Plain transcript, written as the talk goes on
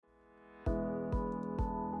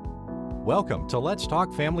Welcome to Let's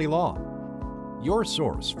Talk Family Law, your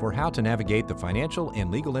source for how to navigate the financial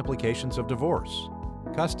and legal implications of divorce,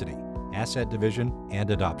 custody, asset division,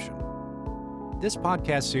 and adoption. This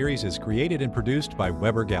podcast series is created and produced by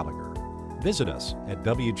Weber Gallagher. Visit us at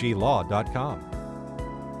wglaw.com.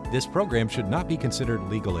 This program should not be considered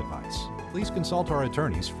legal advice. Please consult our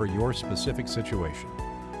attorneys for your specific situation.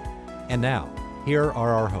 And now, here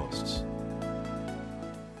are our hosts.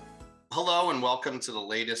 Hello and welcome to the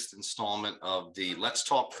latest installment of the Let's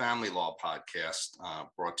Talk Family Law podcast,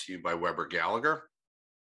 brought to you by Weber Gallagher.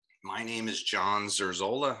 My name is John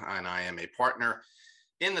Zerzola, and I am a partner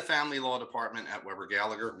in the Family Law Department at Weber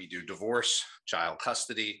Gallagher. We do divorce, child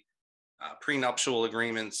custody, prenuptial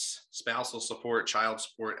agreements, spousal support, child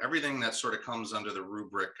support, everything that sort of comes under the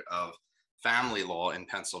rubric of family law in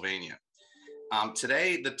Pennsylvania.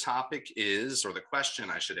 Today, the topic is, or the question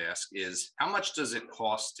I should ask is, how much does it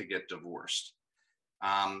cost to get divorced?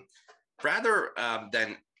 Rather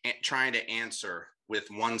than trying to answer with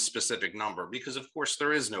one specific number, because of course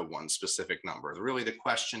there is no one specific number. Really, the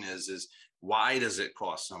question is why does it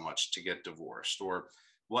cost so much to get divorced, or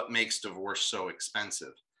what makes divorce so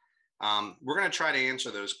expensive? We're going to try to answer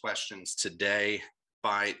those questions today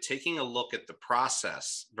by taking a look at the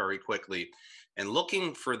process very quickly and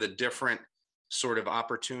looking for the different sort of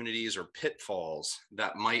opportunities or pitfalls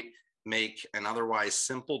that might make an otherwise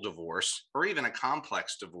simple divorce or even a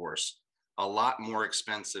complex divorce a lot more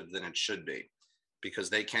expensive than it should be, because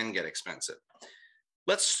they can get expensive.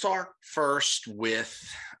 Let's start first with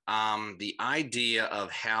the idea of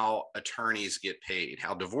how attorneys get paid,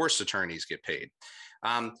 how divorce attorneys get paid.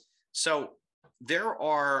 So there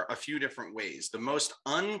are a few different ways. The most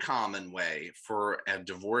uncommon way for a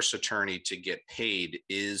divorce attorney to get paid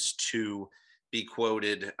is to be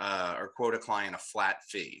quoted or quote a client a flat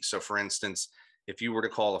fee. So for instance, if you were to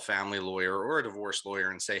call a family lawyer or a divorce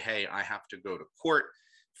lawyer and say, hey, I have to go to court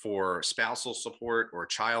for spousal support or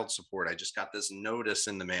child support, I just got this notice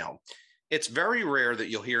in the mail. It's very rare that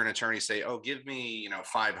you'll hear an attorney say, oh, give me,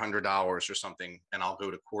 $500 or something, and I'll go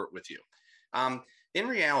to court with you. In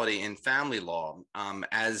reality, in family law,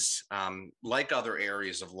 like other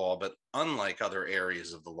areas of law, but unlike other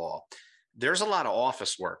areas of the law, there's a lot of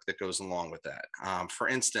office work that goes along with that. For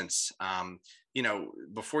instance,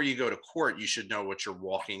 before you go to court, you should know what you're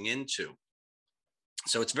walking into.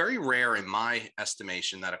 So it's very rare, in my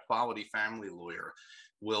estimation, that a quality family lawyer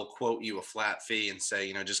will quote you a flat fee and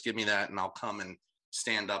say, just give me that and I'll come and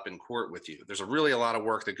stand up in court with you. There's really a lot of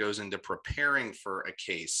work that goes into preparing for a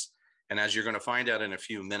case. And as you're going to find out in a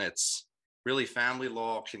few minutes, really, family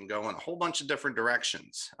law can go in a whole bunch of different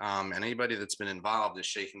directions. And anybody that's been involved is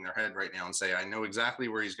shaking their head right now and say, I know exactly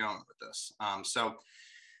where he's going with this. So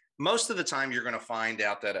most of the time, you're going to find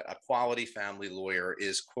out that a quality family lawyer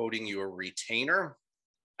is quoting you a retainer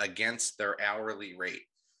against their hourly rate.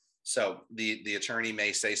 So the attorney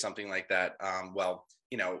may say something like that.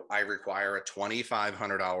 I require a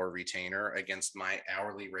 $2,500 retainer against my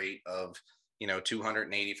hourly rate of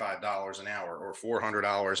 $285 an hour or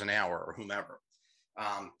 $400 an hour or whomever.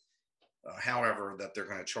 However, that they're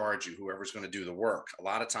going to charge you, whoever's going to do the work. A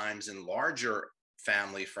lot of times in larger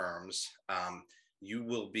family firms, you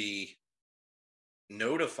will be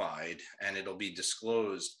notified and it'll be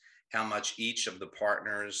disclosed how much each of the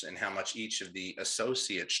partners and how much each of the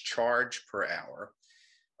associates charge per hour,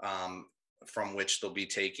 from which they'll be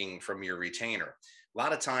taking from your retainer. A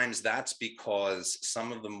lot of times that's because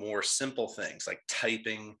some of the more simple things like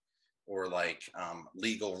typing or like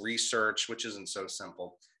legal research, which isn't so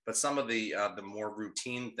simple, but some of the more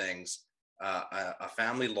routine things, a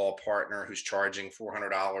family law partner who's charging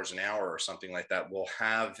 $400 an hour or something like that will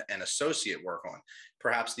have an associate work on.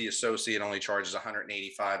 Perhaps the associate only charges $185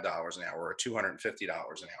 an hour or $250 an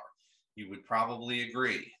hour. You would probably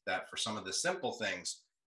agree that for some of the simple things,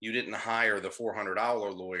 you didn't hire the $400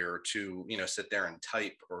 lawyer to, sit there and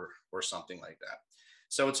type or something like that.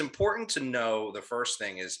 So it's important to know, the first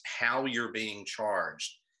thing is how you're being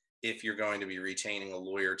charged if you're going to be retaining a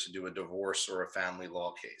lawyer to do a divorce or a family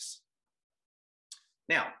law case.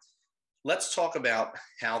 Now, let's talk about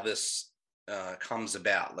how this comes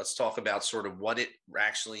about. Let's talk about sort of what it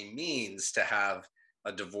actually means to have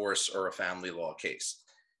a divorce or a family law case.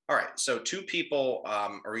 All right, so two people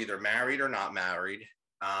are either married or not married.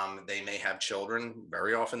 They may have children.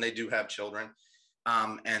 Very often they do have children,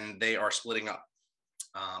 and they are splitting up.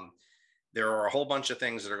 There are a whole bunch of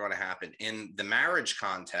things that are going to happen. In the marriage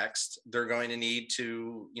context, they're going to need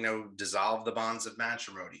to, dissolve the bonds of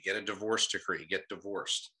matrimony, get a divorce decree, get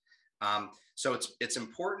divorced. So it's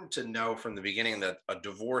important to know from the beginning that a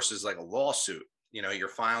divorce is like a lawsuit. You're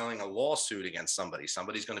filing a lawsuit against somebody.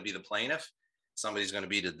 Somebody's going to be the plaintiff. somebody's going to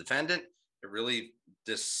be the defendant.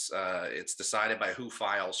 It's decided by who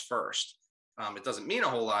files first. It doesn't mean a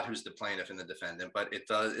whole lot who's the plaintiff and the defendant, but it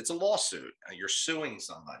does. It's a lawsuit. You're suing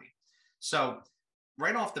somebody. So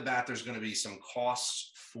right off the bat, there's going to be some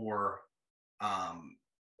costs for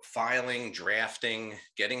filing, drafting,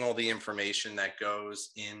 getting all the information that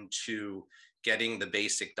goes into getting the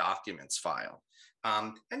basic documents filed.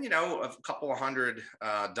 And, a couple of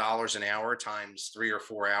 $100 an hour times 3 or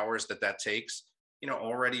 4 hours that takes,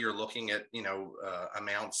 already you're looking at,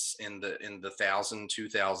 amounts in the $1,000,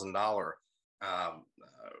 $2,000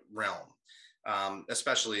 realm,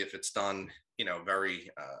 especially if it's done,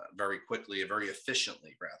 very quickly, very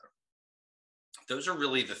efficiently, rather. Those are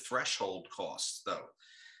really the threshold costs, though.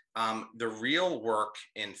 The real work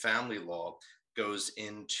in family law goes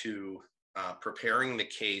into preparing the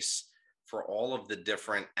case for all of the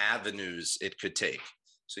different avenues it could take.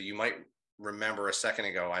 So you might remember a second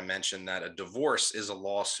ago, I mentioned that a divorce is a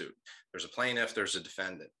lawsuit. There's a plaintiff, there's a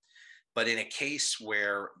defendant. But in a case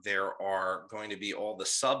where there are going to be all the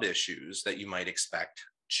sub issues that you might expect,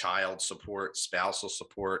 child support, spousal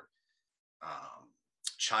support,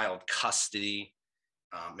 child custody,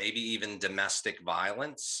 maybe even domestic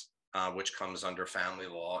violence, which comes under family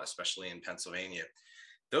law, especially in Pennsylvania.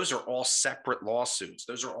 Those are all separate lawsuits.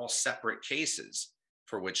 Those are all separate cases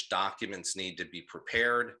for which documents need to be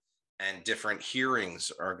prepared, and different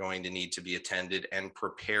hearings are going to need to be attended and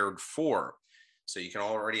prepared for. So you can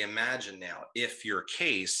already imagine now, if your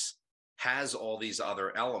case has all these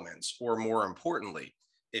other elements, or more importantly,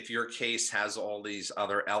 if your case has all these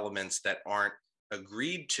other elements that aren't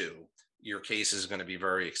agreed to, your case is going to be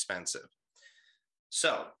very expensive.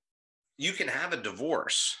 So you can have a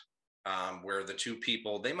divorce where the two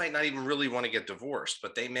people, they might not even really want to get divorced,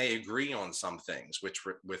 but they may agree on some things, which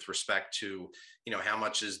with respect to, how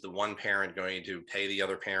much is the one parent going to pay the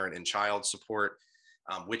other parent in child support,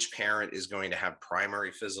 which parent is going to have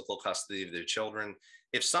primary physical custody of their children.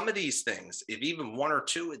 If some of these things, if even one or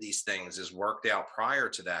two of these things is worked out prior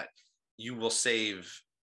to that, you will save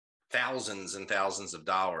thousands and thousands of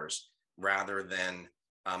dollars rather than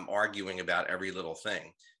arguing about every little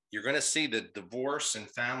thing. You're going to see that divorce and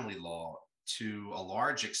family law, to a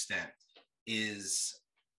large extent, is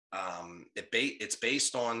it's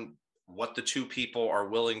based on what the two people are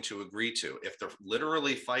willing to agree to. If they're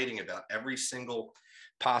literally fighting about every single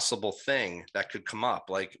possible thing that could come up,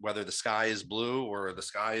 like whether the sky is blue or the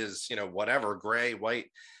sky is, whatever, gray, white,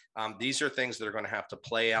 these are things that are going to have to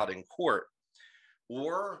play out in court,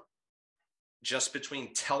 or just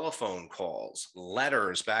between telephone calls,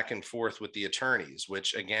 letters back and forth with the attorneys,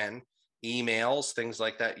 which again, emails, things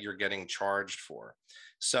like that, you're getting charged for.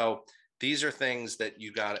 So these are things that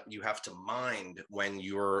you have to mind when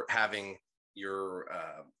you're having your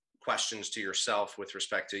questions to yourself with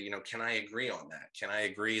respect to, can I agree on that? Can I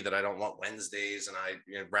agree that I don't want Wednesdays and I'd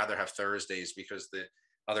rather have Thursdays because the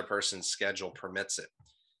other person's schedule permits it?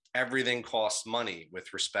 Everything costs money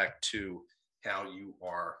with respect to how you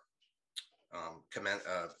are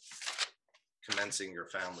commencing your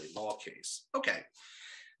family law case. Okay.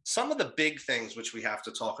 Some of the big things which we have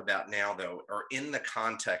to talk about now, though, are in the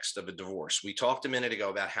context of a divorce. We talked a minute ago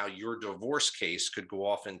about how your divorce case could go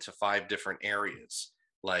off into 5 different areas,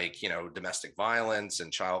 like, domestic violence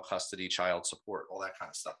and child custody, child support, all that kind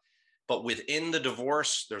of stuff. But within the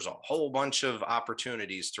divorce, there's a whole bunch of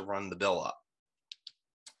opportunities to run the bill up.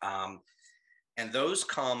 And those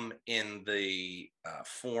come in the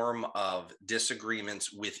form of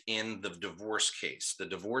disagreements within the divorce case. The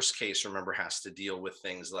divorce case, remember, has to deal with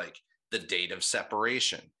things like the date of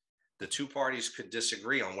separation. The two parties could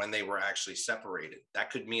disagree on when they were actually separated. That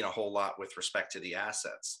could mean a whole lot with respect to the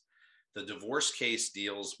assets. The divorce case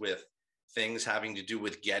deals with things having to do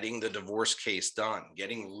with getting the divorce case done,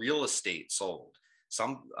 getting real estate sold.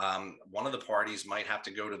 One of the parties might have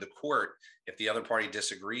to go to the court if the other party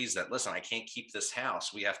disagrees that, listen, I can't keep this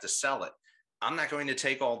house, we have to sell it. I'm not going to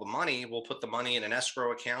take all the money. We'll put the money in an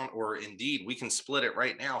escrow account, or indeed we can split it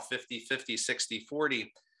right now, 50-50, 60-40.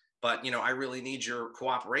 But, I really need your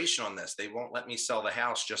cooperation on this. They won't let me sell the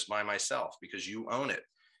house just by myself because you own it.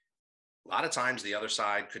 A lot of times the other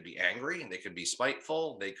side could be angry, they could be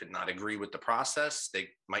spiteful, they could not agree with the process, they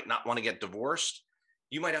might not want to get divorced.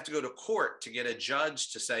 You might have to go to court to get a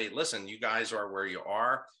judge to say, listen, you guys are where you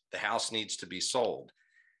are. The house needs to be sold.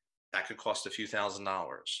 That could cost a few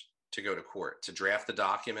 $1,000s to go to court, to draft the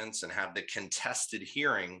documents and have the contested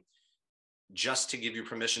hearing just to give you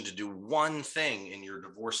permission to do one thing in your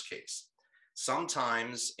divorce case.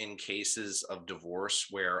 Sometimes in cases of divorce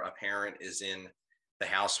where a parent is in the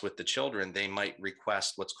house with the children, they might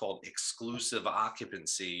request what's called exclusive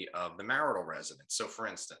occupancy of the marital residence. So for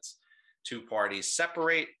instance, two parties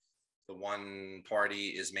separate. The one party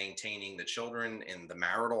is maintaining the children in the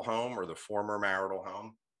marital home or the former marital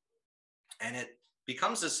home. And it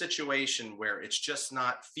becomes a situation where it's just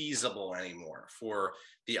not feasible anymore for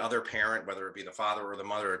the other parent, whether it be the father or the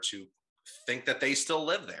mother, to think that they still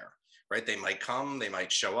live there, right? They might come, they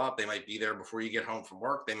might show up, they might be there before you get home from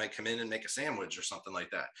work, they might come in and make a sandwich or something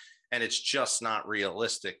like that. And it's just not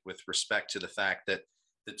realistic with respect to the fact that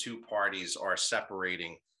the two parties are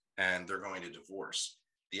separating and they're going to divorce.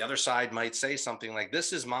 The other side might say something like,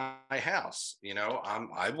 this is my house,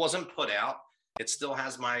 I wasn't put out. It still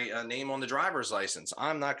has my name on the driver's license.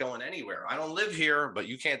 I'm not going anywhere. I don't live here, but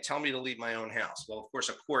you can't tell me to leave my own house. Well, of course,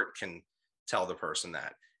 a court can tell the person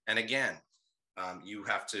that. And again, you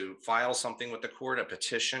have to file something with the court, a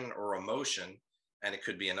petition or a motion, and it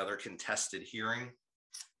could be another contested hearing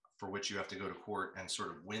for which you have to go to court and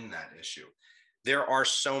sort of win that issue. There are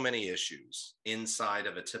so many issues inside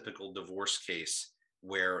of a typical divorce case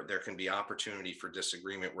where there can be opportunity for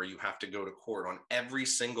disagreement, where you have to go to court on every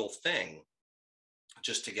single thing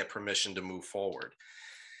just to get permission to move forward.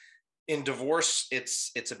 In divorce,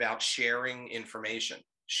 it's about sharing information,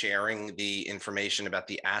 sharing the information about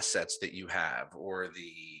the assets that you have, or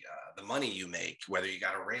the money you make, whether you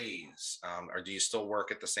got a raise, or do you still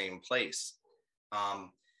work at the same place.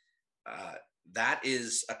 That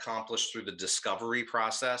is accomplished through the discovery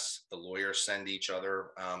process. The lawyers send each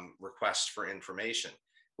other requests for information.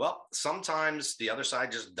 Well, sometimes the other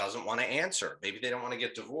side just doesn't want to answer. Maybe they don't want to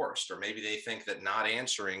get divorced, or maybe they think that not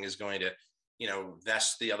answering is going to,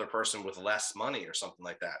 vest the other person with less money or something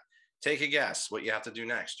like that. Take a guess what you have to do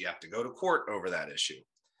next. You have to go to court over that issue.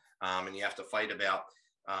 And you have to fight about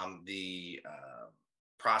the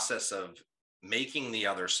process of making the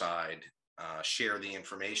other side share the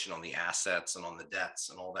information on the assets and on the debts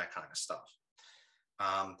and all that kind of stuff.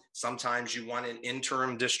 Sometimes you want an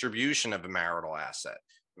interim distribution of a marital asset.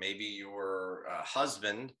 Maybe your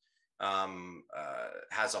husband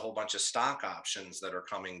has a whole bunch of stock options that are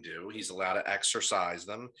coming due. He's allowed to exercise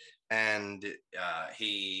them, and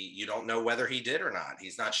you don't know whether he did or not.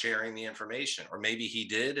 He's not sharing the information, or maybe he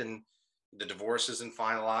did, and the divorce isn't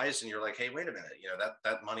finalized, and you're like, hey, wait a minute,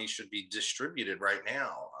 that money should be distributed right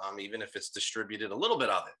now, even if it's distributed a little bit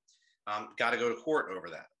of it. Got to go to court over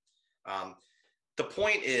that. The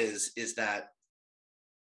point is that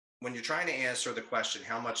when you're trying to answer the question,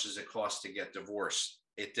 how much does it cost to get divorced?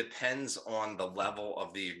 It depends on the level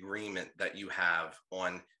of the agreement that you have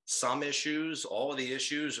on some issues, all of the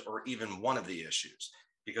issues, or even one of the issues,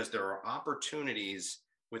 because there are opportunities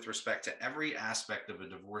with respect to every aspect of a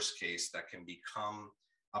divorce case that can become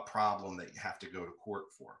a problem that you have to go to court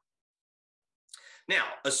for. Now,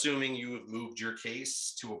 assuming you have moved your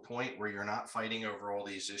case to a point where you're not fighting over all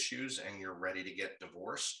these issues and you're ready to get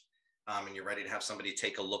divorced, and you're ready to have somebody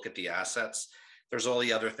take a look at the assets, there's all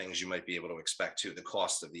the other things you might be able to expect too. The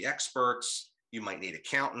cost of the experts, you might need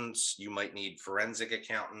accountants, you might need forensic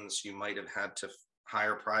accountants, you might have had to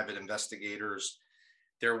hire private investigators.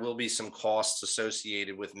 There will be some costs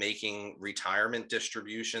associated with making retirement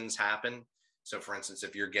distributions happen. So for instance,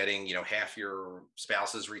 if you're getting, half your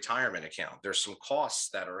spouse's retirement account, there's some costs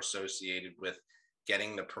that are associated with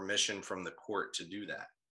getting the permission from the court to do that.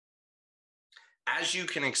 As you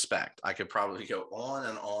can expect, I could probably go on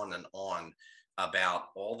and on and on about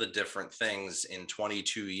all the different things in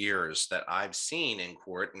 22 years that I've seen in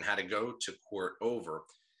court and had to go to court over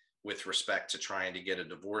with respect to trying to get a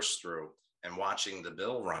divorce through and watching the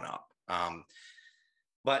bill run up.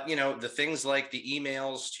 But, the things like the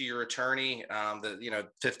emails to your attorney,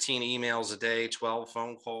 15 emails a day, 12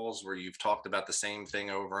 phone calls where you've talked about the same thing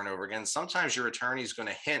over and over again. Sometimes your attorney is going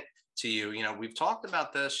to hint to you, we've talked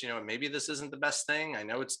about this, maybe this isn't the best thing. I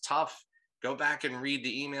know it's tough. Go back and read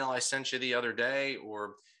the email I sent you the other day,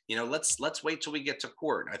 or, let's wait till we get to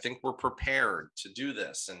court. I think we're prepared to do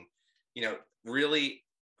this. And, really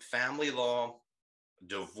family law,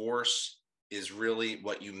 divorce is really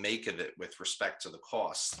what you make of it with respect to the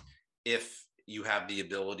costs. If you have the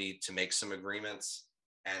ability to make some agreements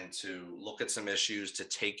and to look at some issues, to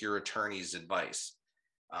take your attorney's advice.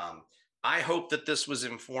 I hope that this was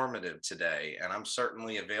informative today, and I'm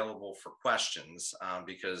certainly available for questions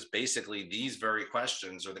because basically these very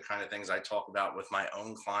questions are the kind of things I talk about with my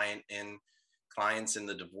own clients in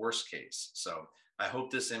the divorce case. So I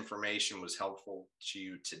hope this information was helpful to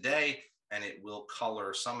you today, and it will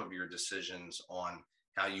color some of your decisions on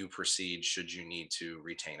how you proceed should you need to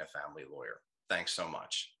retain a family lawyer. Thanks so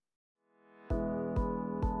much.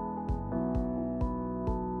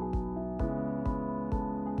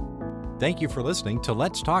 Thank you for listening to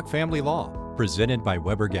Let's Talk Family Law, presented by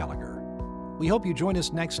Weber Gallagher. We hope you join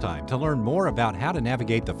us next time to learn more about how to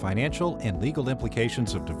navigate the financial and legal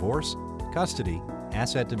implications of divorce, custody,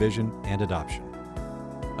 asset division, and adoption.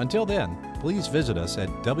 Until then, please visit us at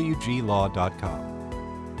wglaw.com.